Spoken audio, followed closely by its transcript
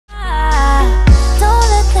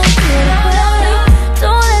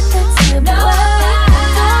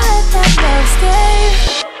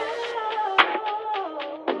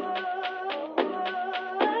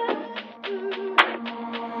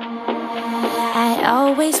I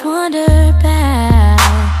always wonder about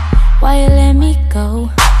why you let me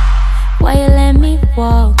go, why you let me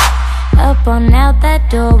walk up on out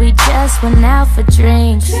that door. We just went out for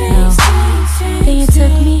drinks. Then you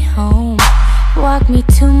took me home, walked me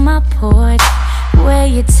to my porch, where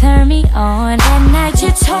you turned me on. That night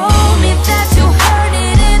you told me that you heard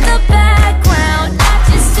it in the background, not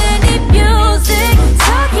just any music.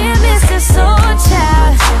 Talking Mr. Soul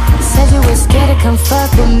Child. Said you were scared to come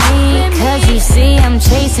fuck with me, cause you see I'm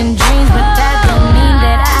chasing dreams. But that don't mean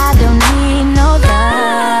that I don't need no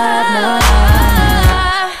love, no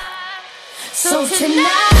love. So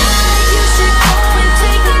tonight you should go and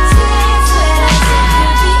take a chance with us.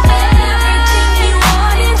 It could be everything you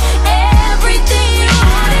wanted, everything you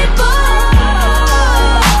wanted, boy.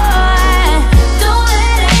 Don't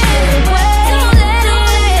let it slip away, don't let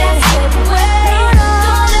it slip away,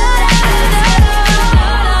 don't let it.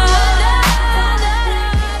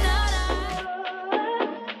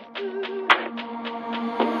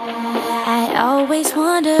 I always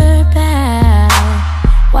wonder about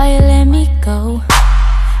why you let me go,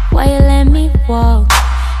 why you let me walk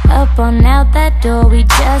up on out that door. We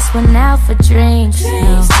just went out for drinks.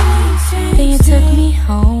 Then you took me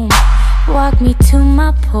home, walked me to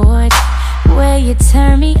my porch, where you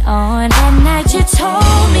turned me on. That night you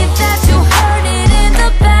told me that you heard it in the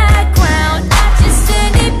back.